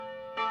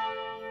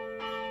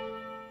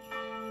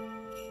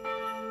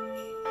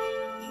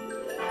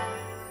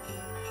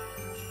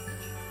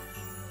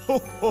Ho,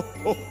 ho,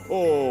 ho,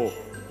 ho!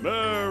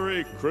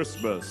 Merry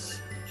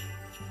Christmas!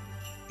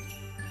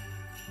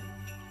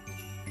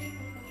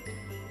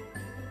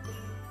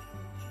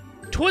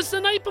 'Twas the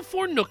night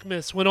before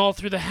Nookmas, when all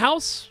through the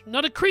house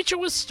not a creature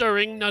was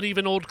stirring, not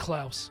even old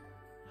Klaus.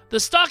 The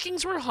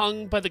stockings were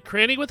hung by the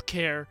cranny with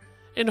care,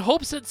 in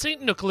hopes that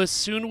St. Nicholas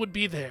soon would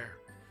be there.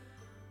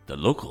 The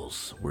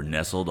locals were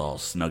nestled all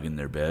snug in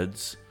their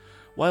beds,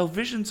 while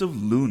visions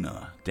of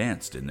Luna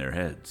danced in their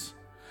heads.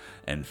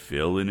 And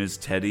Phil in his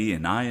teddy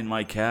and I in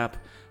my cap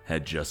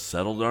had just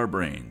settled our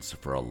brains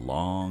for a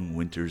long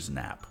winter's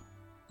nap.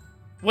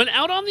 When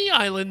out on the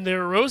island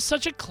there arose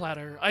such a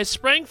clatter, I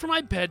sprang from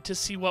my bed to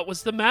see what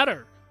was the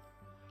matter.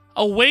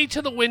 Away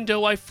to the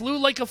window I flew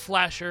like a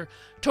flasher,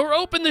 tore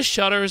open the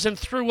shutters and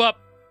threw up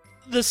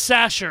the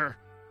sasher.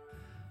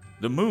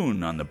 The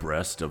moon on the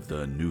breast of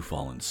the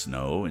new-fallen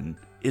snow, and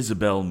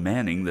Isabel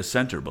manning the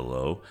center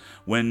below,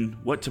 when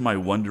what to my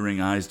wondering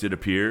eyes did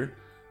appear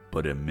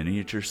but a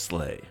miniature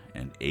sleigh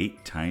and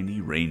 8 tiny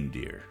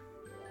reindeer.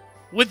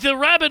 With the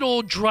rabid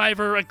old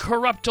driver, a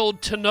corrupt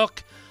old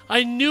Tanook,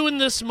 I knew in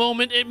this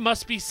moment it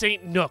must be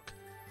St. Nook.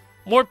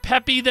 More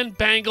peppy than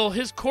Bangle,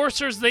 his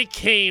coursers they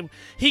came.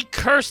 He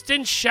cursed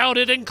and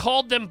shouted and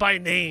called them by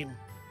name.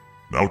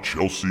 Now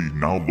Chelsea,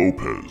 now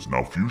Lopez,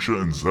 now Fuchsia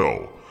and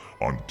Zell,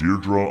 on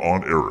Deirdre,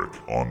 on Eric,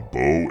 on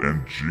Bo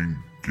and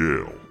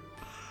Jingale.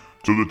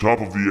 To the top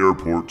of the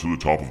airport, to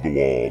the top of the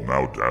wall,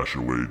 now dash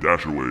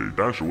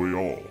away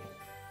all.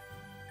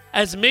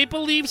 As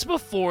maple leaves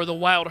before the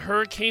wild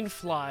hurricane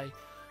fly,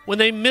 when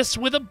they miss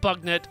with a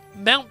bugnet,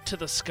 mount to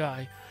the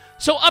sky.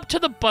 So up to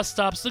the bus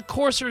stops the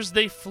coursers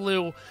they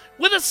flew,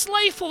 with a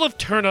sleigh full of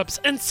turnips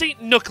and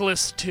St.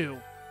 Nicholas too.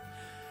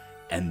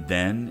 And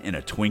then, in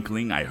a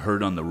twinkling, I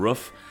heard on the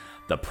roof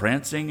the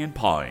prancing and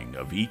pawing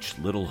of each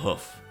little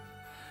hoof.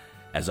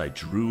 As I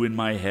drew in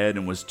my head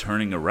and was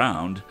turning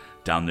around,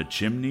 down the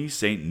chimney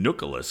St.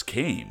 Nicholas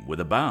came with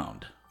a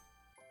bound.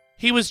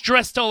 He was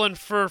dressed all in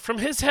fur from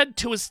his head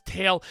to his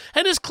tail,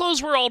 and his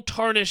clothes were all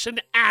tarnished in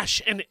ash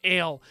and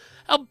ale.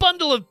 A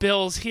bundle of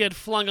bills he had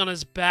flung on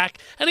his back,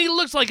 and he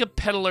looked like a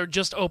peddler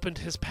just opened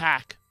his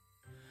pack.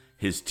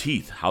 His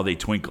teeth, how they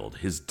twinkled,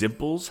 his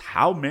dimples,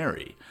 how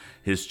merry.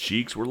 His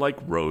cheeks were like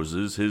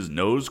roses, his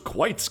nose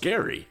quite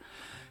scary.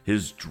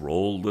 His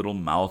droll little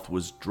mouth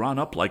was drawn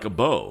up like a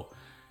bow,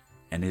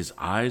 and his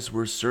eyes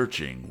were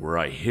searching where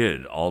I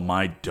hid all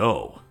my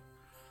dough.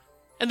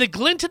 And the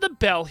glint of the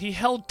bell he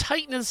held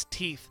tight in his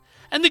teeth,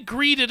 and the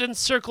greed it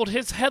encircled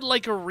his head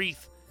like a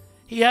wreath.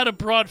 He had a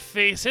broad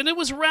face, and it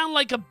was round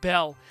like a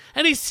bell,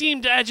 and he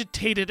seemed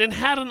agitated and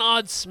had an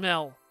odd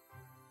smell.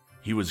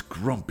 He was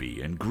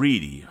grumpy and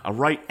greedy, a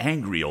right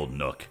angry old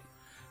Nook.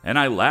 And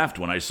I laughed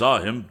when I saw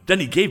him, then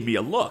he gave me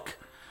a look.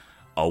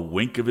 A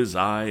wink of his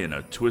eye and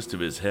a twist of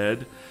his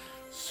head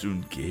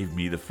soon gave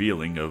me the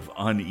feeling of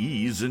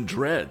unease and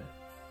dread.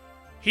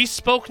 He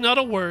spoke not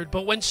a word,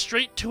 but went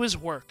straight to his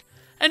work,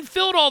 and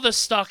filled all the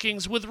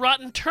stockings with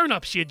rotten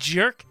turnips, you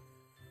jerk.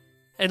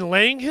 And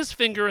laying his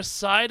finger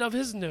aside of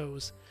his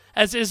nose,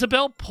 as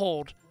Isabel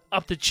pulled,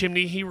 up the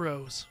chimney he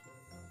rose.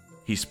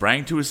 He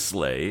sprang to his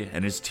sleigh,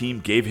 and his team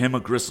gave him a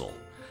gristle,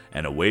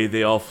 and away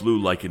they all flew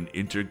like an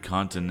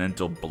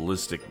intercontinental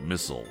ballistic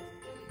missile.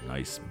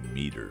 Nice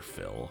meter,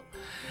 Phil.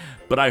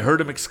 But I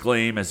heard him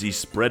exclaim as he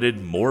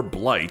spreaded more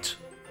blight,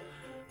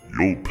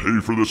 You'll pay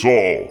for this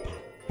all,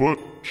 but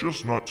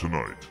just not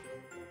tonight.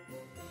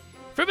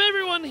 From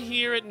everyone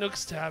here at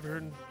Nook's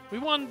Tavern, we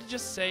wanted to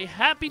just say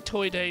Happy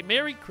Toy Day,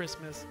 Merry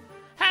Christmas,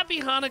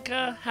 Happy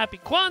Hanukkah, Happy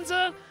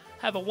Kwanzaa,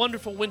 have a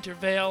wonderful winter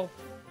veil,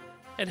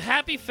 and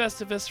Happy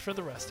Festivus for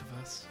the rest of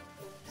us.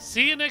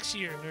 See you next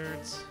year,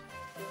 nerds.